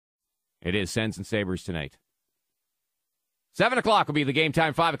It is Sens and Sabres tonight. 7 o'clock will be the game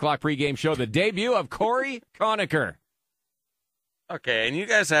time, 5 o'clock pregame show, the debut of Cory Conacher. Okay, and you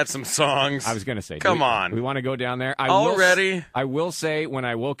guys had some songs. I was going to say. Come on. We want to go down there. Already? I will say, when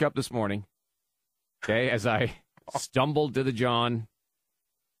I woke up this morning, okay, as I stumbled to the John,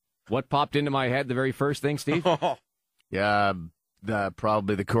 what popped into my head, the very first thing, Steve? Yeah,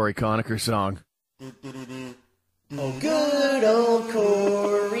 probably the Cory Conacher song. Oh, good old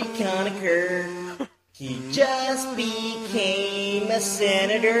Cory Conacher. He just became a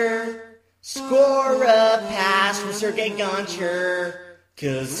senator. Score a pass from Sergei Gonchar,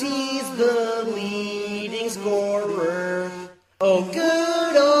 'cause he's the leading scorer. Oh,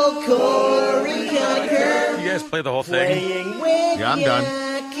 good old Cory Conacher. You guys play the whole thing? Playing with Yeah, I'm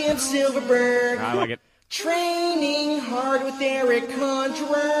done. Kim Silverberg. I like it. Training hard with Eric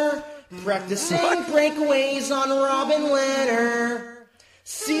Conjurer. Practicing breakaways on Robin Leonard.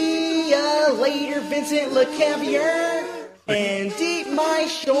 See ya later, Vincent LeCavier. And deep my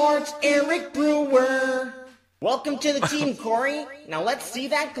shorts, Eric Brewer. Welcome to the team, Cory. Now let's see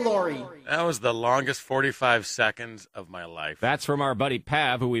that glory. That was the longest 45 seconds of my life. That's from our buddy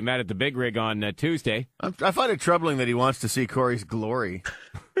Pav, who we met at the Big Rig on Tuesday. I find it troubling that he wants to see Cory's glory.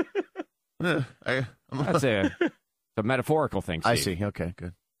 That's a metaphorical thing, Steve. I see. Okay,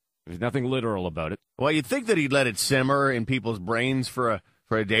 good. There's nothing literal about it. Well, you'd think that he'd let it simmer in people's brains for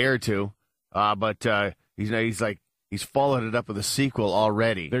a day or two, but he's followed it up with a sequel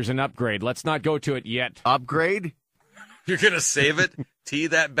already. There's an upgrade. Let's not go to it yet. Upgrade? You're going to save it? Tee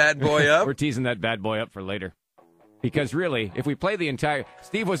that bad boy up? We're teasing that bad boy up for later. Because really, if we play the entire...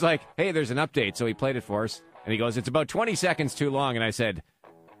 Steve was like, hey, there's an update, so he played it for us. And he goes, it's about 20 seconds too long. And I said,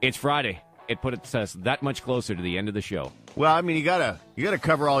 it's Friday. It put us that much closer to the end of the show. Well, I mean, you gotta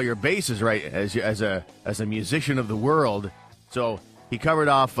cover all your bases, right? As a musician of the world. So he covered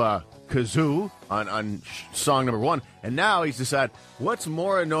off kazoo on song number 1, and now he's decided what's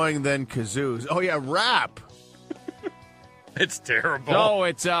more annoying than kazoos? Oh yeah, rap. It's terrible. No,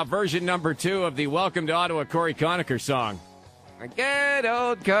 it's version number 2 of the Welcome to Ottawa Cory Conacher song. Good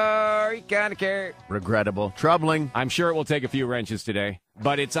old Cory Conacher. Regrettable, troubling. I'm sure it will take a few wrenches today,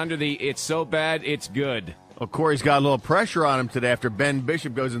 but it's under the it's so bad it's good. Well, Cory's got a little pressure on him today after Ben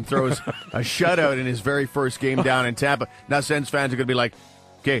Bishop goes and throws a shutout in his very first game down in Tampa. Now Sens fans are going to be like,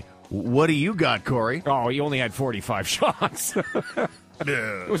 okay, what do you got, Cory? Oh, he only had 45 shots.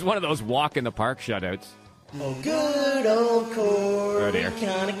 It was one of those walk-in-the-park shutouts. Oh, good old Cory dear.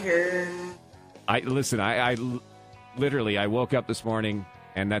 Conacher. I literally woke up this morning,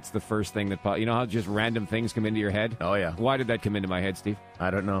 and that's the first thing that you know how just random things come into your head? Oh, yeah. Why did that come into my head, Steve? I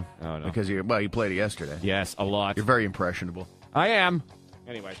don't know. Oh, no. Because you played it yesterday. Yes, a lot. You're very impressionable. I am.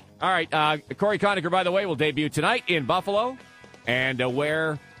 Anyway. All right. Cory Conacher, by the way, will debut tonight in Buffalo and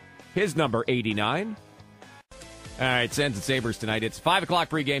wear his number 89. All right, Sens and Sabres tonight. It's 5 o'clock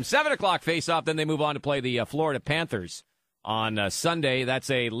pregame, 7 o'clock face-off. Then they move on to play the Florida Panthers on Sunday. That's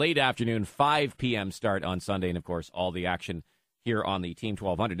a late afternoon, 5 p.m. start on Sunday. And, of course, all the action here on the Team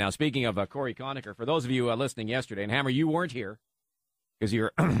 1200. Now, speaking of Cory Conacher, for those of you listening yesterday, and Hammer, you weren't here because you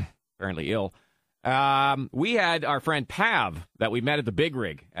were apparently ill. We had our friend Pav that we met at the Big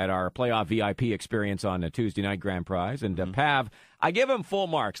Rig at our playoff VIP experience on a Tuesday night grand prize. And Pav, I give him full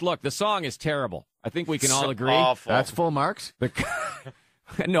marks. Look, the song is terrible. I think we can all agree. Awful. That's full marks?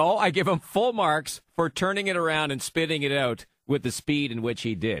 No, I give him full marks for turning it around and spitting it out with the speed in which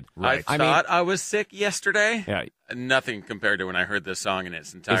he did. Right. I thought I was sick yesterday. Yeah. Nothing compared to when I heard this song in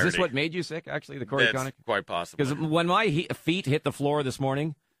its entirety. Is this what made you sick, actually, the Cory Conacher? Quite possibly. Because when my feet hit the floor this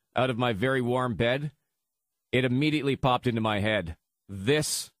morning out of my very warm bed, it immediately popped into my head.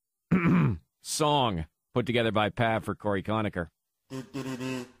 This song put together by Pav for Cory Conacher.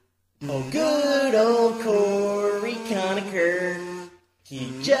 Oh, good old Cory Conacher.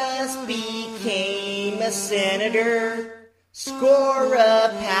 He just became a senator. Score a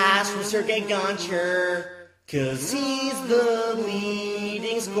pass from Sergei Gonchar, 'cause he's the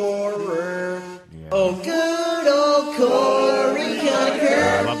leading scorer. Yeah. Oh, good old Cory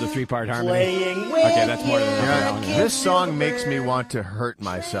Conacher. I love the three-part harmony. Playing with Okay, that's more than enough. This song makes me want to hurt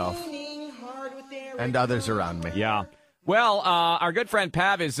myself and others around me. Yeah. Well, our good friend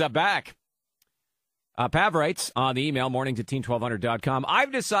Pav is back. Pav writes on the email, mornings@team1200.com,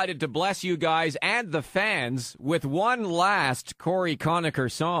 I've decided to bless you guys and the fans with one last Cory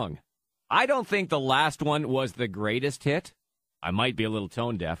Conacher song. I don't think the last one was the greatest hit. I might be a little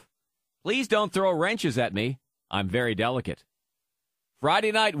tone deaf. Please don't throw wrenches at me. I'm very delicate.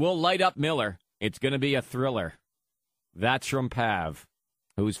 Friday night, we'll light up Miller. It's going to be a thriller. That's from Pav,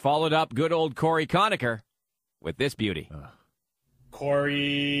 who's followed up good old Cory Conacher with this beauty.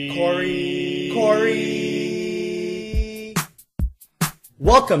 Cory.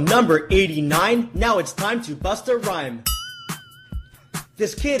 Welcome, number 89. Now it's time to bust a rhyme.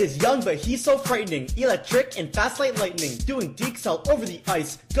 This kid is young, but he's so frightening. Electric and fast like lightning. Doing deeks all over the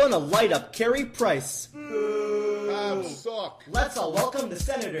ice. Gonna light up Carey Price. Suck. Let's all welcome the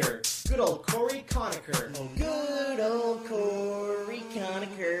senator, good old Cory Conacher. Oh, good old Cory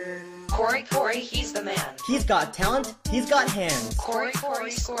Conacher. Cory, he's the man. He's got talent, he's got hands. Cory,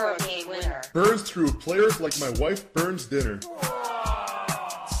 score game winner. Burns through players like my wife burns dinner.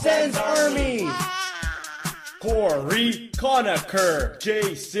 Sends Army. Cory Conacher,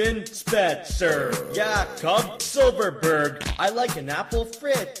 Jason Spetzer, Jakob Silverberg, I like an apple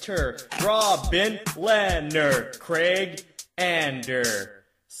fritter, Robin Leonard, Craig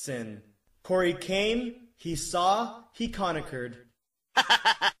Anderson. Cory came, he saw, he Conachered.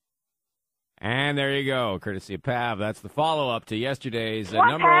 And there you go, courtesy of Pav. That's the follow-up to yesterday's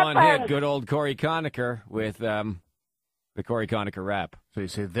number one hit, Good Old Cory Conacher, with the Cory Conacher rap. So you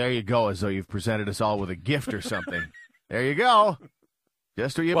say, there you go, as though you've presented us all with a gift or something. There you go.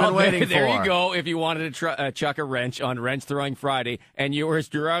 Just what you've been waiting for. There you go, if you wanted to chuck a wrench on Wrench Throwing Friday, and you were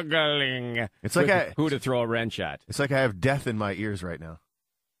struggling it's like who to throw a wrench at. It's like I have death in my ears right now.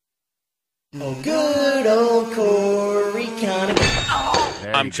 Oh, good old Cory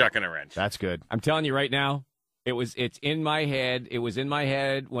Conacher. I'm chucking a wrench. That's good. I'm telling you right now, it's in my head. It was in my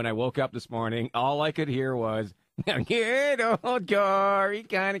head when I woke up this morning. All I could hear was, good old Cory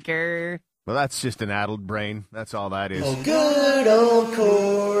Conacher. Well, that's just an addled brain. That's all that is. Oh, good old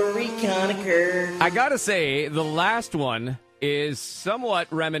Cory Conacher. I gotta say, the last one is somewhat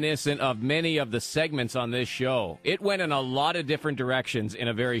reminiscent of many of the segments on this show. It went in a lot of different directions in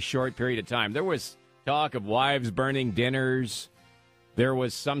a very short period of time. There was talk of wives burning dinners. There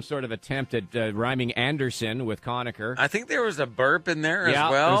was some sort of attempt at rhyming Anderson with Conacher. I think there was a burp in there as Yeah,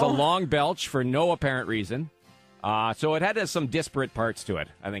 well. there's a long belch for no apparent reason. So it had some disparate parts to it,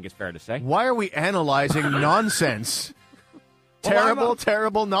 I think it's fair to say. Why are we analyzing nonsense? Well,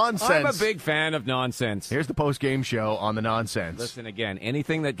 terrible nonsense. I'm a big fan of nonsense. Here's the post-game show on the nonsense. Listen again,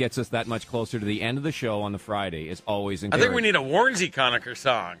 anything that gets us that much closer to the end of the show on the Friday is always I encouraging. think we need a Warnsey Conacher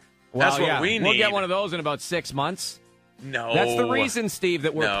song. Well, That's what yeah, we need. We'll get one of those in about 6 months. No. That's the reason, Steve,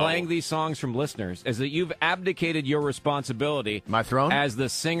 that we're No. playing these songs from listeners, is that you've abdicated your responsibility My throne? as the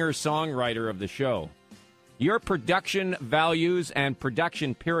singer-songwriter of the show. Your production values and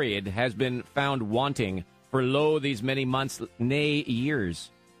production period has been found wanting for these many months, nay, years.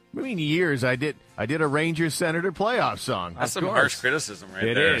 I mean, years. I did a Rangers Senator playoff song. That's some course. harsh criticism right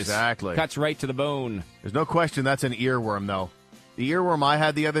It there. is. Exactly. Cuts right to the bone. There's no question that's an earworm, though. The earworm I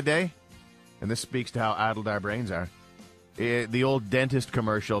had the other day, and this speaks to how addled our brains are, the old dentist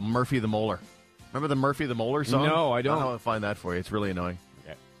commercial, Murphy the Molar. Remember the Murphy the Molar song? No, I don't. I'll find that for you. It's really annoying.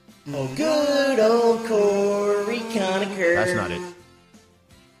 Oh, good old Cory Conacher. That's not it.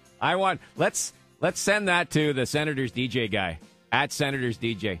 Let's send that to the Senators DJ guy, at Senators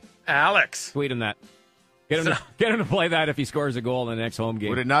DJ. Alex. Tweet him that. Get him to play that if he scores a goal in the next home game.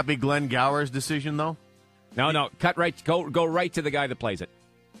 Would it not be Glenn Gower's decision, though? No. Go right to the guy that plays it.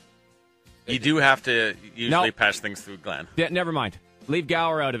 You do have to usually No. pass things through Glenn. Yeah, never mind. Leave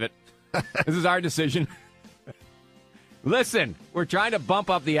Gower out of it. This is our decision. Listen, we're trying to bump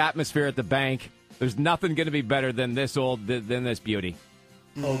up the atmosphere at the bank. There's nothing going to be better than this beauty.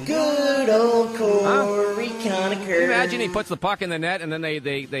 Oh, good old Cory Conacher. Imagine he puts the puck in the net and then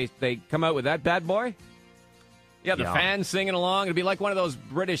they come out with that bad boy. Yeah, the fans singing along. It'd be like one of those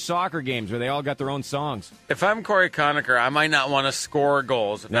British soccer games where they all got their own songs. If I'm Cory Conacher, I might not want to score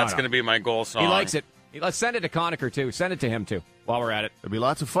goals if No, that's no. going to be my goal song. He likes it. Let's send it to Conacher, too. Send it to him, too, while we're at it. There'll be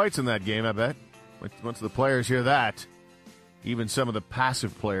lots of fights in that game, I bet. Once the players hear that, even some of the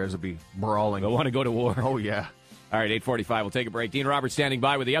passive players will be brawling. They'll want to go to war. Oh, yeah. All right, 8:45. We'll take a break. Dean Roberts standing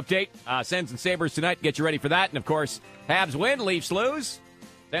by with the update. Sens and Sabres tonight. Get you ready for that. And, of course, Habs win, Leafs lose.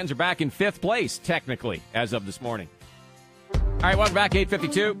 Sens are back in 5th place, technically, as of this morning. All right, welcome back,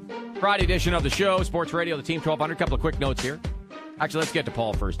 8:52. Friday edition of the show, Sports Radio, the Team 1200. A couple of quick notes here. Actually, let's get to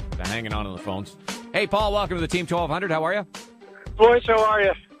Paul first. Been hanging on the phones. Hey, Paul, welcome to the Team 1200. How are you? Boys, how are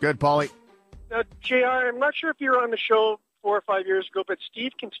you? Good, Paulie. JR, I'm not sure if you were on the show 4 or 5 years ago, but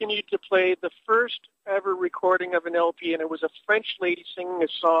Steve continued to play the first ever recording of an LP, and it was a French lady singing a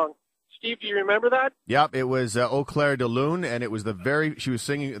song. Steve, do you remember that? Yep, it was Eau Claire de Lune, and it was she was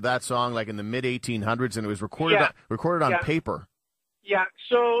singing that song like in the mid-1800s, and it was recorded on paper. Yeah,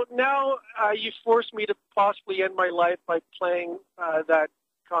 so now you forced me to possibly end my life by playing that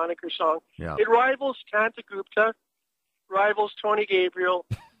Conacher song. Yeah. It rivals Tanta Gupta, rivals Tony Gabriel,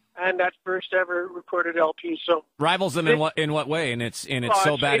 and that first ever recorded LP. So Rivals them in what way? And it's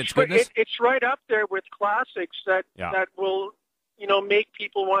so bad it's goodness. It's right up there with classics that will make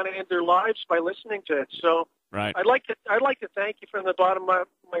people want to end their lives by listening to it. So right. I'd like to thank you from the bottom of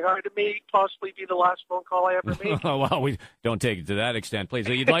my heart. It may possibly be the last phone call I ever make. Oh well, we don't take it to that extent, please.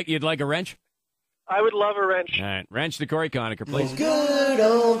 You'd like a wrench? I would love a wrench. All right, wrench to Cory Conacher, please. Good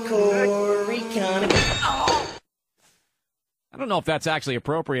old Cory Conacher. I don't know if that's actually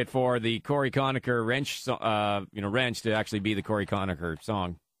appropriate for the Cory Conacher wrench, wrench to actually be the Cory Conacher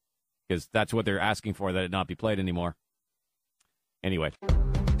song, because that's what they're asking for, that it not be played anymore. Anyway.